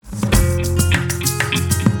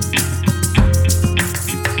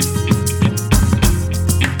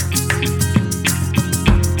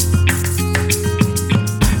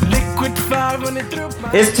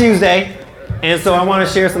It's Tuesday, and so I want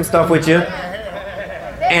to share some stuff with you.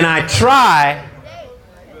 And I try.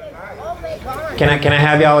 Can I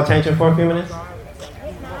have y'all attention for a few minutes?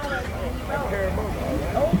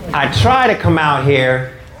 I try to come out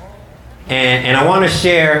here, and I want to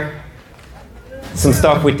share some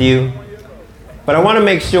stuff with you. But I want to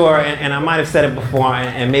make sure, and I might have said it before,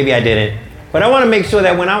 and maybe I didn't. But I want to make sure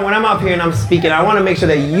that when I'm up here and I'm speaking, I want to make sure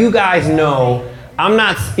that you guys know I'm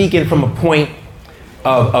not speaking from a point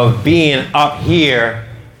of being up here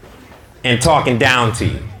and talking down to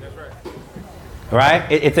you.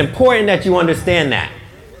 Right? It's important that you understand that.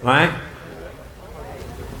 Right?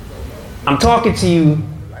 I'm talking to you,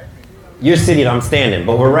 your city that I'm standing,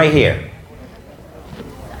 but we're right here.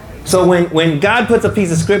 So when God puts a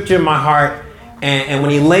piece of scripture in my heart, and when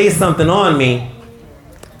he lays something on me,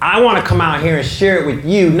 I want to come out here and share it with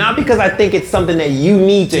you, not because I think it's something that you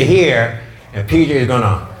need to hear, and PJ is going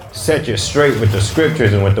to set you straight with the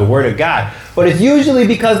scriptures and with the word of God, but it's usually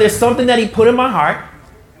because there's something that he put in my heart,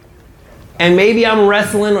 and maybe I'm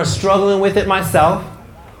wrestling or struggling with it myself,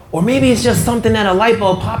 or maybe it's just something that a light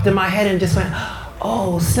bulb popped in my head and just went,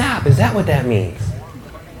 oh, snap, is that what that means?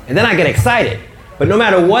 And then I get excited. But no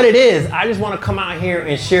matter what it is, I just want to come out here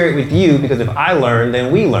and share it with you, because if I learn,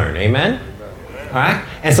 then we learn. Amen? All right?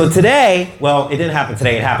 And so today, well, it didn't happen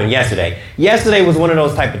today. It happened yesterday. Yesterday was one of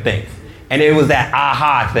those type of things. And it was that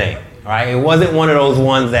aha thing. All right? It wasn't one of those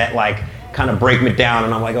ones that like kind of break me down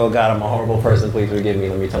and I'm like, oh God, I'm a horrible person. Please forgive me.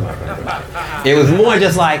 Let me tell my friends about it. It was more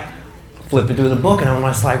just like flipping through the book and I'm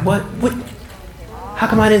just like, what? How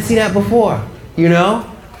come I didn't see that before? You know?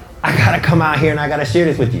 I gotta come out here and I gotta share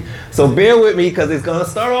this with you. So bear with me, because it's gonna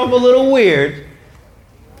start off a little weird,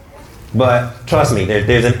 but trust me,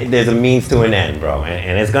 there's a means to an end, bro,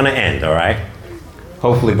 and it's gonna end, all right?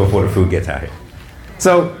 Hopefully before the food gets out here.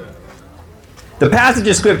 So the passage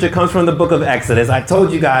of scripture comes from the book of Exodus. I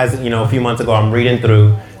told you guys, a few months ago, I'm reading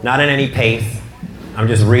through, not in any pace. I'm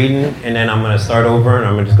just reading, and then I'm gonna start over, and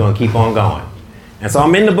I'm just gonna keep on going. And so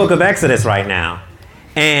I'm in the book of Exodus right now,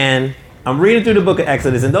 and I'm reading through the book of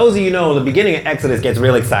Exodus, and those of you know, the beginning of Exodus gets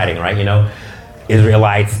real exciting, right?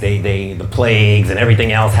 Israelites, the plagues and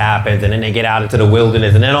everything else happens, and then they get out into the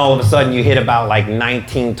wilderness, and then all of a sudden you hit about like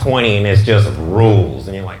 1920, and it's just rules,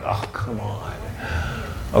 and you're like, oh, come on.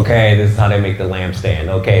 Okay, this is how they make the lampstand.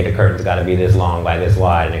 Okay, the curtain's got to be this long by this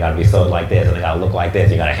wide, and they got to be sewed like this, and they got to look like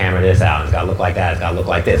this. You got to hammer this out, and it's got to look like that, it's got to look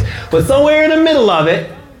like this. But somewhere in the middle of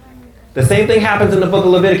it, the same thing happens in the book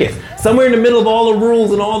of Leviticus. Somewhere in the middle of all the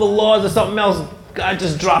rules and all the laws or something else, God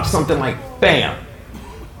just drops something like bam.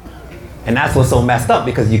 And that's what's so messed up,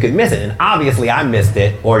 because you could miss it. And obviously I missed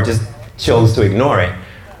it or just chose to ignore it.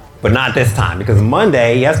 But not this time, because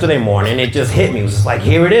yesterday morning, it just hit me. It was just like,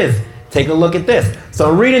 here it is. Take a look at this.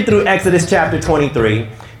 So I'm reading through Exodus chapter 23.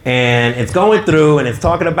 And it's going through and it's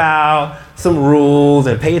talking about some rules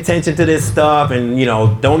and pay attention to this stuff and,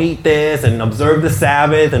 don't eat this and observe the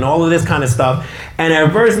Sabbath and all of this kind of stuff. And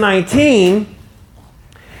at verse 19,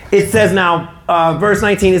 it says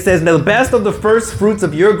the best of the first fruits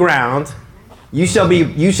of your ground you shall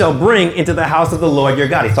bring into the house of the Lord your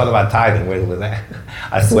God. He's talking about tithing. Where was that?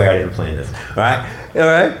 I swear I didn't plan this. All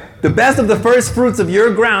right? The best of the first fruits of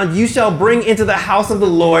your ground you shall bring into the house of the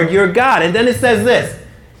Lord your God. And then it says this.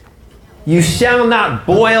 You shall not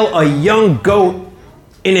boil a young goat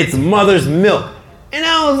in its mother's milk. And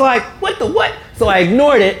I was like, what? So I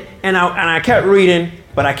ignored it and I kept reading,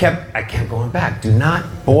 but I kept going back. Do not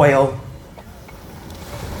boil.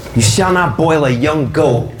 You shall not boil a young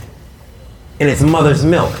goat in its mother's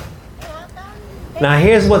milk. Now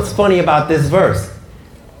here's what's funny about this verse.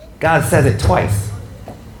 God says it twice.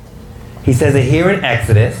 He says it here in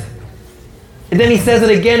Exodus, and then he says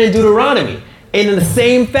it again in Deuteronomy. And in the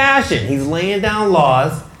same fashion, he's laying down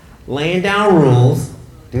laws, laying down rules,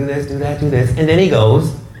 do this, do that, do this. And then he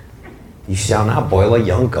goes, you shall not boil a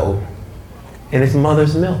young goat in its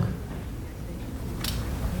mother's milk.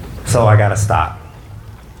 So I got to stop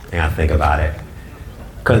and I think about it.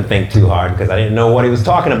 Couldn't think too hard because I didn't know what he was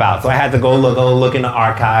talking about. So I had to go look in the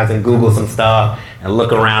archives and Google some stuff and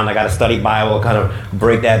look around. I got a study Bible, kind of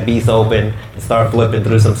break that beast open and start flipping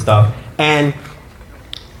through some stuff. And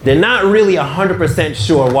they're not really 100%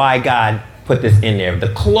 sure why God put this in there.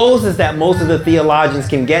 The closest that most of the theologians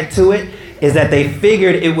can get to it is that they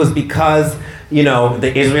figured it was because,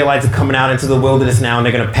 the Israelites are coming out into the wilderness now and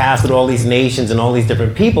they're going to pass through all these nations and all these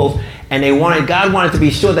different peoples. And God wanted to be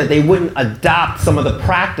sure that they wouldn't adopt some of the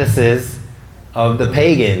practices of the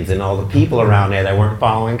pagans and all the people around there that weren't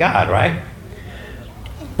following God, right?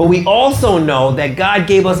 But we also know that God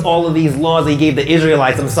gave us all of these laws. He gave the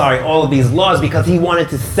Israelites, all of these laws because he wanted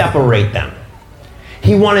to separate them.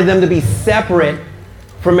 He wanted them to be separate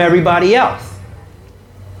from everybody else.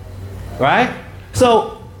 Right?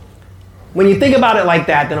 So when you think about it like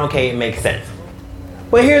that, then okay, it makes sense.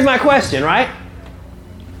 But here's my question, right?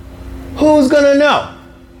 Who's gonna know?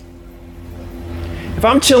 If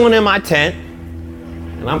I'm chilling in my tent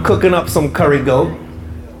and I'm cooking up some curry goat,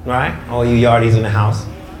 right? All you yardies in the house.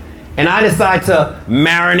 And I decide to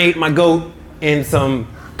marinate my goat in some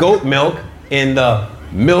goat milk, in the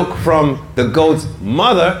milk from the goat's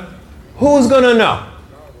mother, who's gonna know?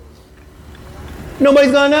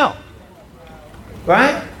 Nobody's gonna know,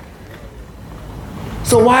 right?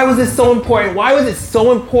 So why was this so important? Why was it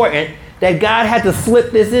so important that God had to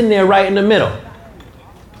slip this in there right in the middle?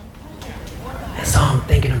 And so I'm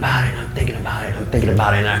thinking about it,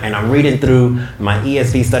 and I'm reading through my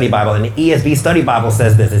ESV study Bible, and the ESV study Bible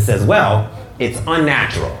says this. It says, well, it's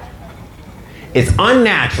unnatural. It's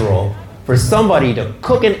unnatural for somebody to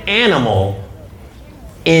cook an animal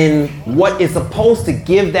in what is supposed to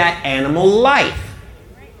give that animal life.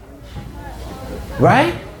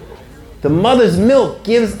 Right? The mother's milk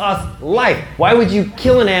gives us life. Why would you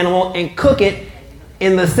kill an animal and cook it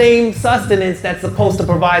in the same sustenance that's supposed to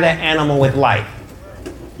provide that animal with life?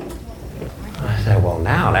 I said, well,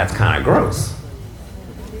 now that's kind of gross.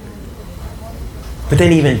 But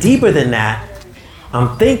then even deeper than that,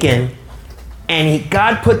 I'm thinking, and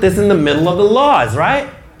God put this in the middle of the laws, right?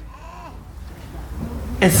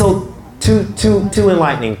 And so two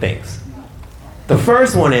enlightening things. The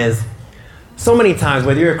first one is, so many times,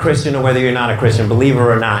 whether you're a Christian or whether you're not a Christian,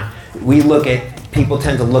 believer or not, people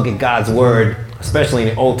tend to look at God's word, especially in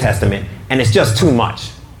the Old Testament, and it's just too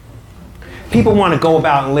much. People want to go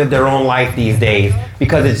about and live their own life these days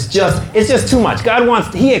because it's just too much.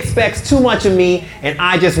 He expects too much of me, and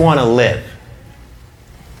I just want to live.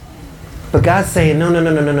 But God's saying, no.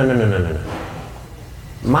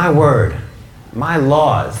 My word, my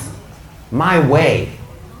laws, my way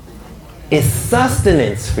is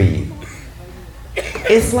sustenance for you.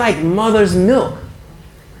 It's like mother's milk.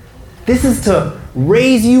 This is to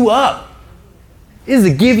raise you up. This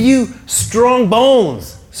is to give you strong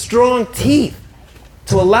bones, strong teeth,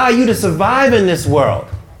 to allow you to survive in this world.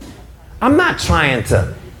 I'm not trying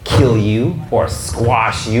to kill you or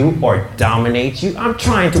squash you or dominate you. I'm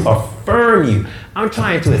trying to affirm you. I'm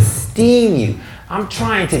trying to esteem you. I'm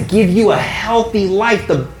trying to give you a healthy life,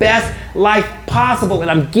 the best life possible,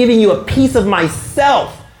 and I'm giving you a piece of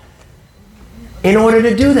myself in order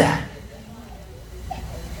to do that.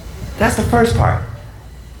 That's the first part.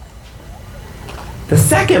 The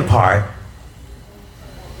second part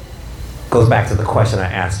goes back to the question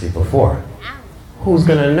I asked you before. Who's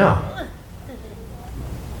gonna know?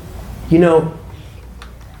 You know,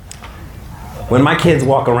 when my kids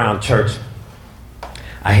walk around church,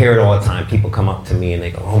 I hear it all the time. People come up to me and they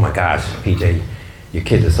go, oh my gosh, PJ, your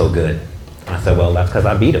kids are so good. And I said, well, that's because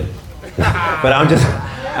I beat them. But I'm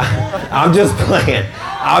just playing.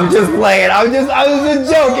 I was a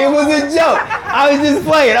joke. It was a joke. I was just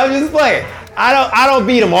playing. I don't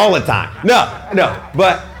beat them all the time. No.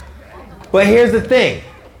 But here's the thing.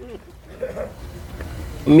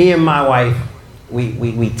 Me and my wife,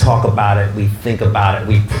 we talk about it, we think about it,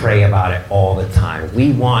 we pray about it all the time.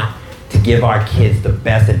 We want to give our kids the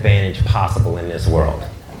best advantage possible in this world.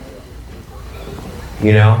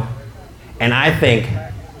 You know? And I think,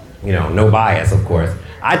 you know, no bias, of course,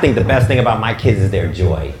 I think the best thing about my kids is their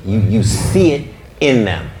joy. You see it in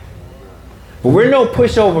them. But we're no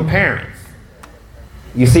pushover parents.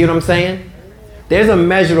 You see what I'm saying? There's a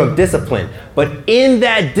measure of discipline. But in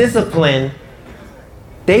that discipline,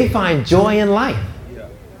 they find joy in life.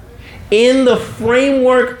 In the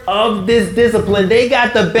framework of this discipline, they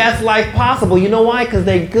got the best life possible. You know why? Because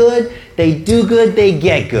they're good, they do good, they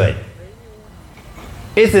get good.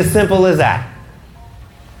 It's as simple as that.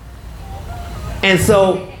 And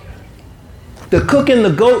so, the cooking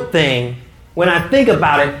the goat thing, when I think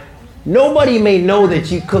about it, nobody may know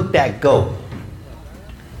that you cooked that goat.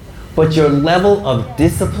 But your level of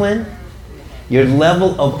discipline, your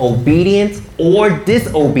level of obedience or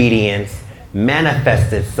disobedience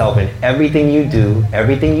manifests itself in everything you do,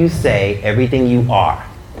 everything you say, everything you are.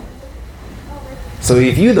 So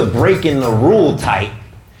if you're the breaking the rule type,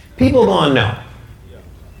 people gonna know.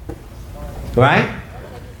 Right?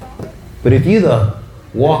 But if you're the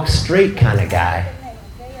walk straight kind of guy,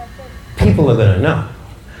 people are gonna know.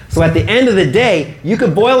 So at the end of the day, you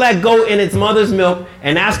could boil that goat in its mother's milk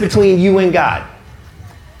and that's between you and God.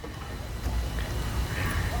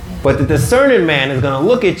 But the discerning man is going to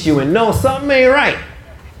look at you and know something ain't right.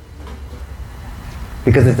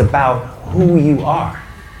 Because it's about who you are.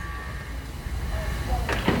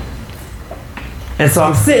 And so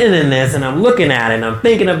I'm sitting in this and I'm looking at it and I'm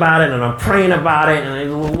thinking about it and I'm praying about it.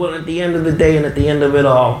 And well, at the end of the day and at the end of it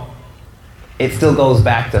all, it still goes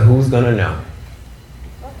back to who's going to know.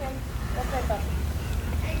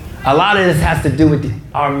 A lot of this has to do with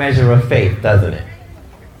our measure of faith, doesn't it?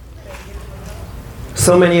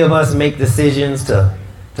 So many of us make decisions to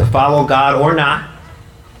follow God or not.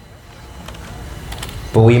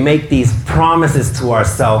 But we make these promises to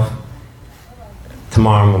ourselves.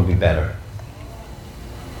 Tomorrow I'm going to be better.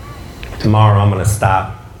 Tomorrow I'm going to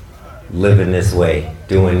stop living this way,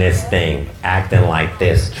 doing this thing, acting like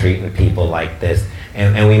this, treating people like this.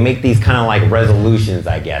 And we make these kind of like resolutions,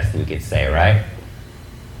 I guess we could say, right?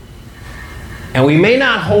 And we may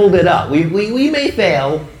not hold it up. We may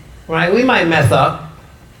fail, right? We might mess up.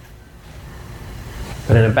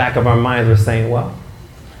 But in the back of our minds, we're saying, well,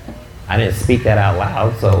 I didn't speak that out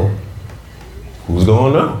loud, so who's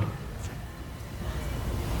going to know?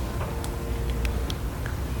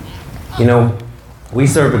 You know, we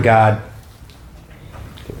serve a God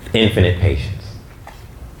with infinite patience.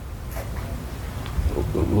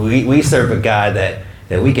 We serve a God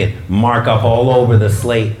that we can mark up all over the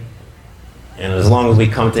slate. And as long as we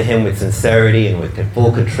come to him with sincerity and with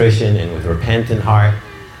full contrition and with repentant heart,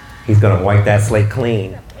 he's going to wipe that slate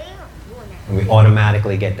clean. And we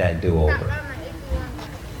automatically get that do-over.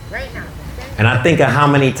 And I think of how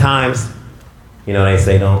many times, you know, they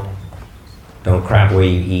say don't crap where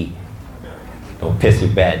you eat. Don't piss your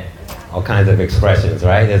bed. All kinds of expressions,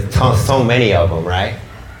 right? There's so many of them, right?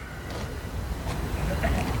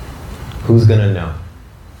 Who's going to know?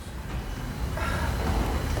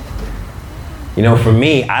 You know, for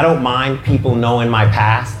me, I don't mind people knowing my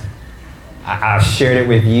past. I've shared it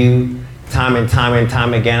with you time and time and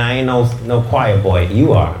time again. I ain't no quiet boy.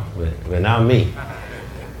 You are, but not me.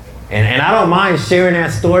 And I don't mind sharing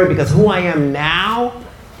that story because who I am now,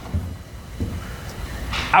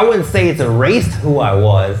 I wouldn't say it's erased who I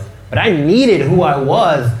was, but I needed who I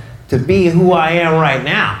was to be who I am right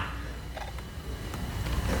now.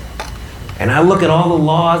 And I look at all the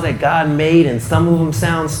laws that God made, and some of them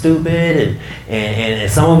sound stupid, and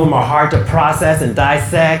some of them are hard to process and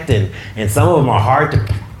dissect, and some of them are hard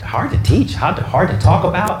to teach, hard to talk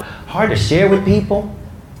about, hard to share with people.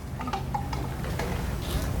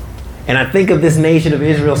 And I think of this nation of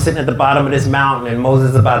Israel sitting at the bottom of this mountain, and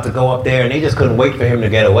Moses about to go up there, and they just couldn't wait for him to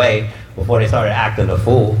get away before they started acting a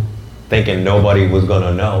fool, thinking nobody was going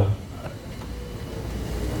to know.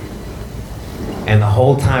 And the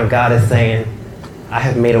whole time God is saying, I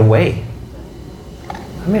have made a way.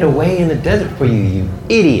 I made a way in the desert for you, you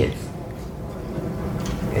idiots.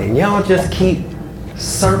 And y'all just keep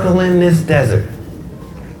circling this desert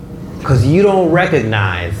because you don't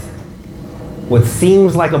recognize what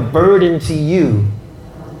seems like a burden to you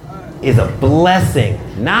is a blessing,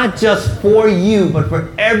 not just for you, but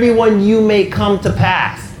for everyone you may come to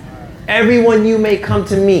pass, everyone you may come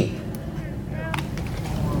to meet.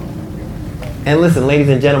 And listen, ladies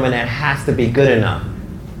and gentlemen, that has to be good enough.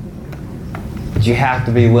 But you have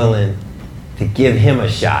to be willing to give him a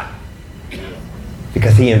shot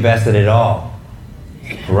because he invested it all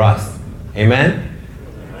for us. Amen?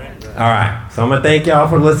 All right, so I'm going to thank y'all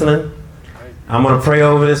for listening. I'm going to pray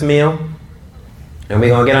over this meal, and we're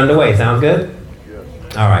going to get underway. Sounds good?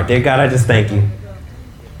 All right, dear God, I just thank you.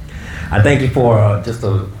 I thank you for just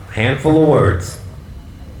a handful of words.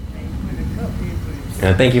 And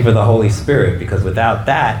I thank you for the Holy Spirit, because without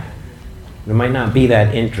that, there might not be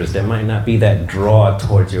that interest. There might not be that draw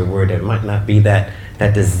towards your word. There might not be that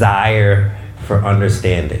desire for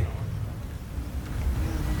understanding.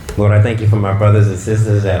 Lord, I thank you for my brothers and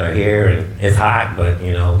sisters that are here, and it's hot, but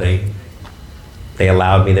you know, they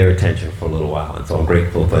allowed me their attention for a little while, and so I'm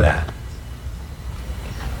grateful for that.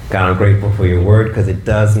 God, I'm grateful for your word because it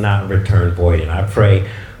does not return void, and I pray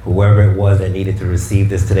whoever it was that needed to receive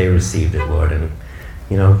this today received it, Lord, and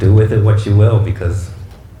you know, do with it what you will because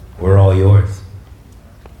we're all yours.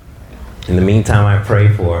 In the meantime, I pray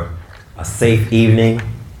for a safe evening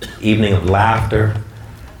of laughter,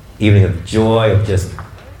 evening of joy, of just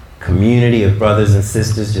community of brothers and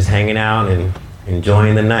sisters just hanging out and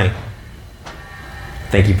enjoying the night.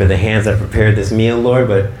 Thank you for the hands that prepared this meal, Lord,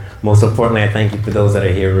 but most importantly, I thank you for those that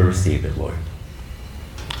are here to receive it, Lord.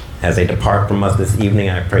 As they depart from us this evening,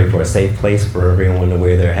 I pray for a safe place for everyone to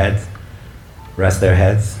rest their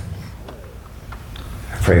heads.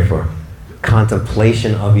 I pray for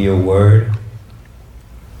contemplation of your word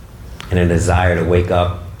and a desire to wake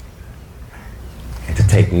up and to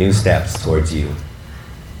take new steps towards you,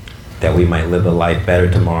 that we might live a life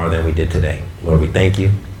better tomorrow than we did today. Lord, we thank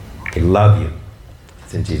you. We love you.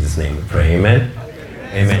 It's in Jesus' name we pray. Amen.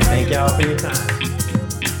 Amen. Thank y'all for your time.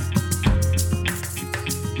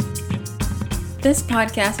 This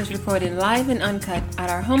podcast was recorded live and uncut at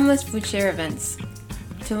our homeless food share events.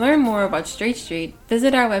 To learn more about Straight Street,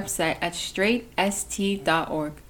 visit our website at straightst.org.